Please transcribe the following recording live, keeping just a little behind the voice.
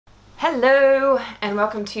Hello and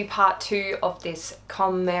welcome to part 2 of this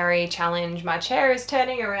Konmari challenge. My chair is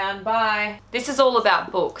turning around, bye. This is all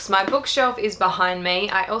about books. My bookshelf is behind me.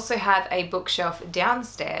 I also have a bookshelf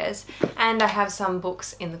downstairs and I have some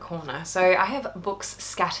books in the corner. So I have books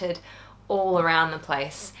scattered all around the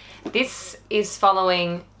place. This is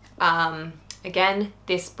following, again,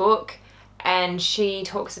 this book. And she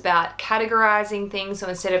talks about categorizing things. So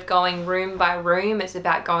instead of going room by room, it's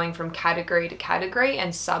about going from category to category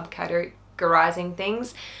and subcategorizing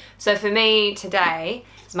things. So for me today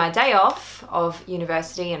is my day off of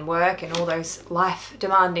university and work and all those life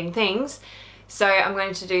demanding things. So I'm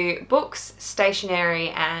going to do books, stationery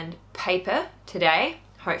and paper today,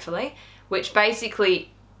 hopefully, which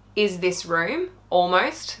basically is this room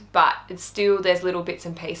almost, but it's still, there's little bits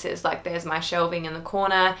and pieces, like there's my shelving in the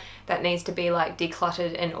corner that needs to be like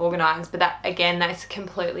decluttered and organized, but that again, that's a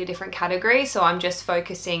completely different category. So I'm just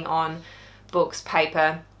focusing on books,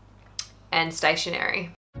 paper and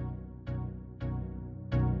stationery.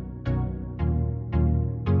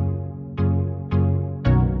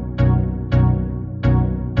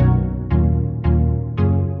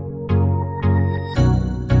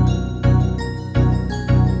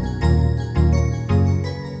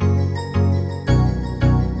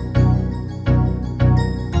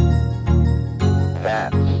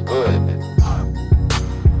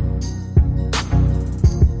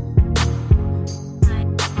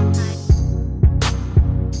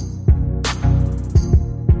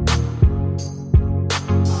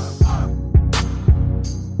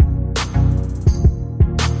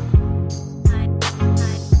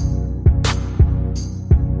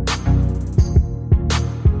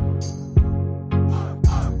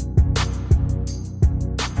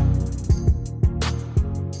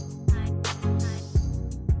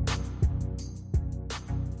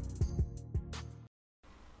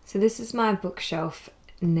 So this is my bookshelf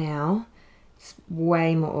now. It's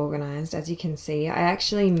way more organized, as you can see. I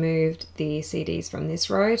actually moved the CDs from this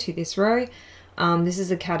row to this row. This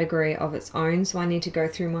is a category of its own, so I need to go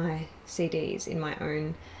through my CDs in my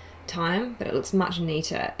own time, but it looks much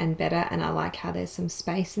neater and better, and I like how there's some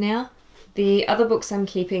space now. The other books I'm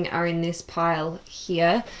keeping are in this pile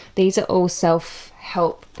here. These are all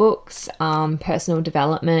self-help books, personal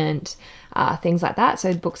development, things like that.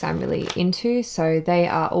 So books I'm really into. So they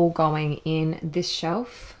are all going in this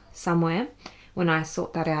shelf somewhere when I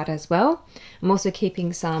sort that out as well. I'm also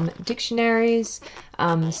keeping some dictionaries,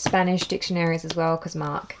 Spanish dictionaries as well, because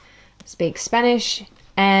Mark speaks Spanish.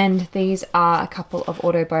 And these are a couple of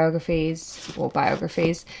autobiographies or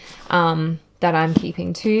biographies that I'm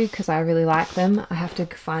keeping too, because I really like them. I have to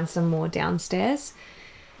find some more downstairs.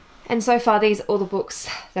 And so far, these are all the books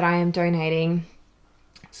that I am donating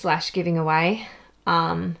 / giving away.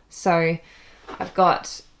 So I've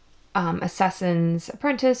got Assassin's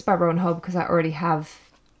Apprentice by Rowan Hobb, because I already have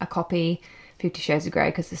a copy. 50 Shades of Grey,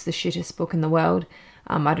 because it's the shittest book in the world.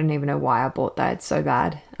 I don't even know why I bought that, it's so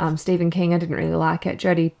bad. Stephen King, I didn't really like it.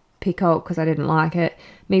 Jodi Picoult, because I didn't like it.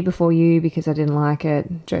 Me Before You, because I didn't like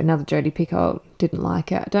it. Another Jodi Picoult, didn't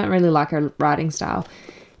like it. I don't really like her writing style.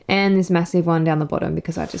 And this massive one down the bottom,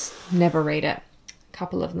 because I just never read it. A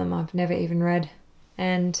couple of them I've never even read.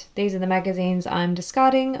 And these are the magazines I'm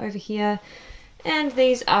discarding over here. And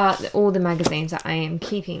these are all the magazines that I am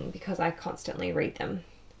keeping, because I constantly read them.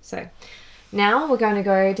 So now we're going to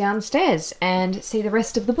go downstairs and see the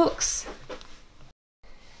rest of the books.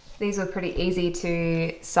 These were pretty easy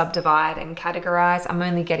to subdivide and categorize. I'm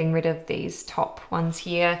only getting rid of these top ones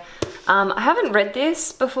here. I haven't read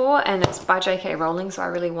this before, and it's by J.K. Rowling, so I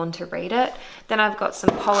really want to read it. Then I've got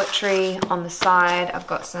some poetry on the side. I've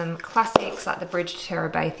got some classics like The Bridge to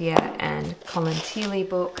Terabithia and Colin Teeley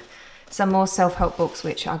book. Some more self-help books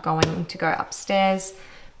which are going to go upstairs.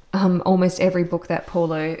 Almost every book that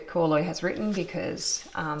Paulo Coelho has written, because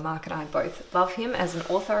Mark and I both love him as an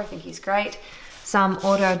author. I think he's great. Some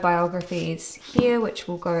autobiographies here, which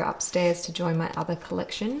will go upstairs to join my other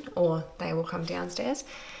collection, or they will come downstairs.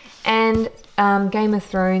 And Game of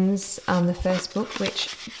Thrones, the first book,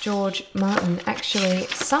 which George Martin actually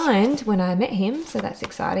signed when I met him, so that's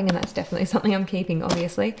exciting, and that's definitely something I'm keeping,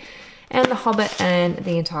 obviously. And The Hobbit and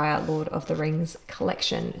the entire Lord of the Rings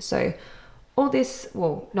collection. So all this,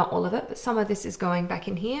 well, not all of it, but some of this is going back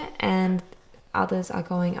in here, and others are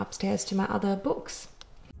going upstairs to my other books.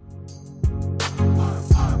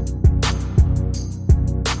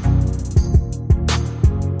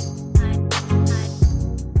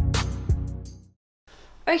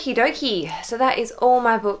 Okie dokie, so that is all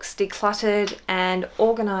my books decluttered and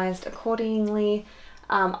organized accordingly.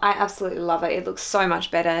 I absolutely love it. It looks so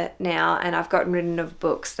much better now, and I've gotten rid of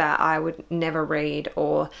books that I would never read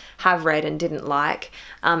or have read and didn't like.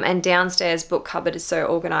 And downstairs book cupboard is so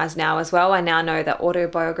organized now as well. I now know that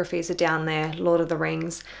autobiographies are down there, Lord of the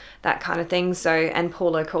Rings, that kind of thing. So, and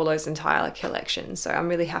Paulo Coelho's entire collection. So I'm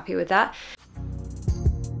really happy with that.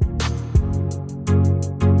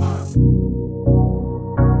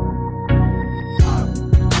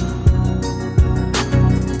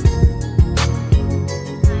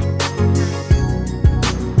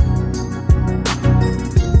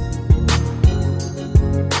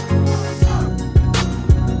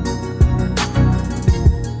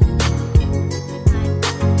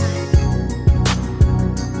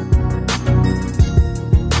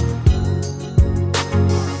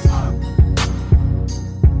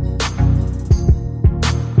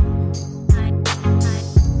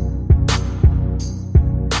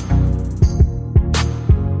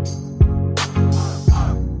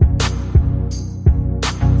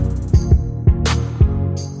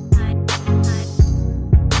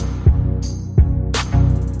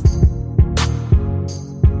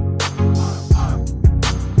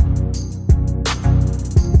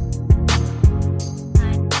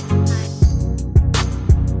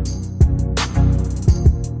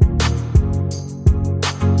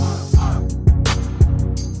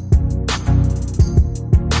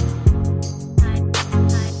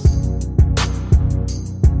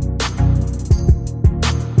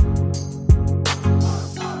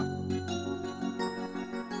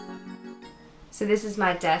 So this is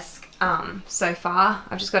my desk so far.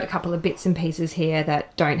 I've just got a couple of bits and pieces here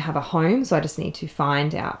that don't have a home, so I just need to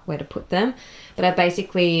find out where to put them. But I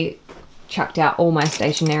basically chucked out all my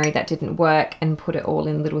stationery that didn't work and put it all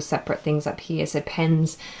in little separate things up here. So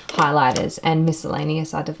pens, highlighters, and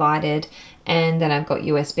miscellaneous are divided. And then I've got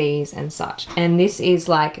USBs and such. And this is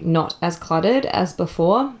like not as cluttered as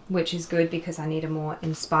before, which is good because I need a more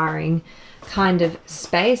inspiring kind of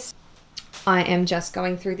space. I am just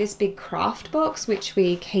going through this big craft box, which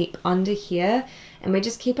we keep under here, and we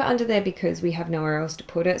just keep it under there because we have nowhere else to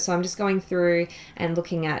put it. So I'm just going through and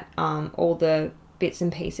looking at all the bits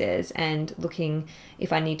and pieces and looking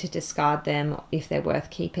if I need to discard them, if they're worth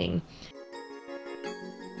keeping.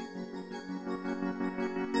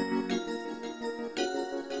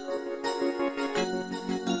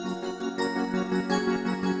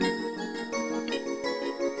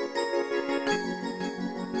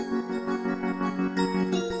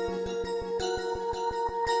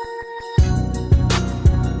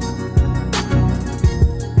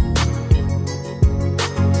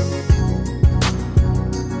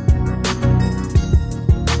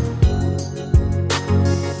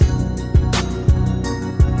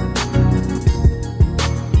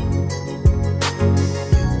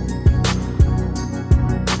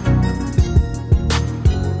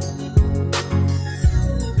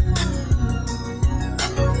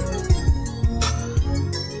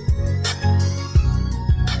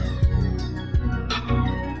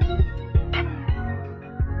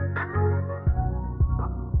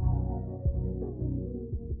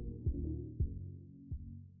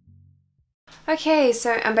 Okay,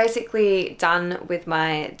 so I'm basically done with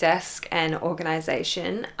my desk and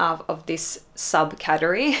organization of this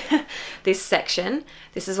subcategory, this section.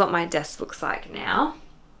 This is what my desk looks like now.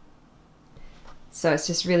 So it's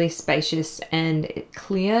just really spacious and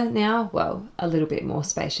clear now. Well, a little bit more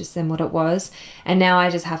spacious than what it was. And now I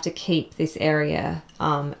just have to keep this area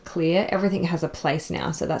clear. Everything has a place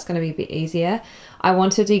now, so that's going to be a bit easier. I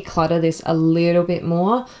want to declutter this a little bit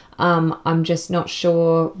more. I'm just not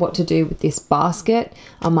sure what to do with this basket.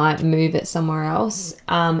 I might move it somewhere else.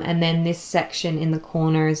 And then this section in the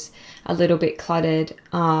corner is a little bit cluttered,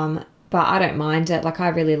 but I don't mind it. Like, I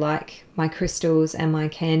really like my crystals and my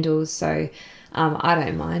candles, so I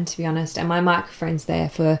don't mind, to be honest. And my microphone's there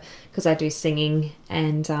because I do singing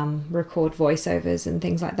and record voiceovers and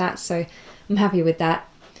things like that, so I'm happy with that.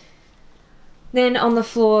 Then on the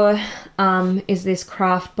floor is this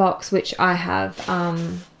craft box, which I have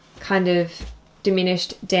kind of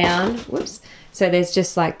diminished down. Whoops. So there's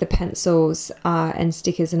just like the pencils and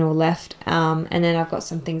stickers and all left. And then I've got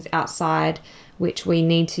some things outside which we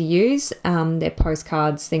need to use. They're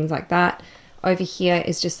postcards, things like that. Over here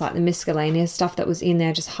is just like the miscellaneous stuff that was in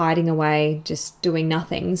there, just hiding away, just doing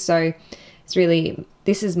nothing. So it's really,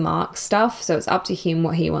 this is Mark's stuff, so it's up to him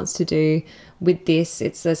what he wants to do with this.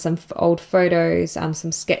 It's some old photos,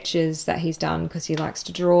 some sketches that he's done because he likes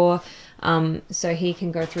to draw. So he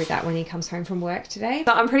can go through that when he comes home from work today.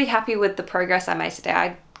 So I'm pretty happy with the progress I made today.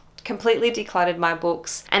 I completely decluttered my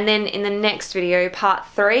books. And then in the next video, part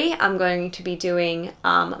 3, I'm going to be doing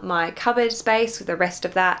my cupboard space with the rest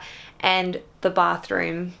of that, and the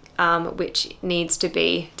bathroom, which needs to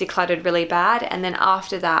be decluttered really bad. And then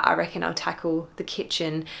after that, I reckon I'll tackle the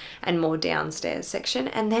kitchen and more downstairs section,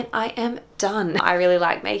 and then I am done. I really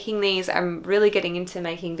like making these. I'm really getting into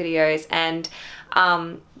making videos and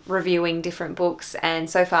reviewing different books, and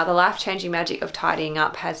so far the life-changing magic of tidying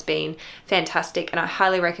up has been fantastic, and I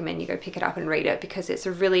highly recommend you go pick it up and read it, because it's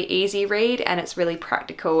a really easy read and it's really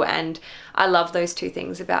practical, and I love those two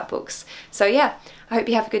things about books. So yeah, I hope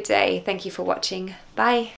you have a good day. Thank you for watching. Bye.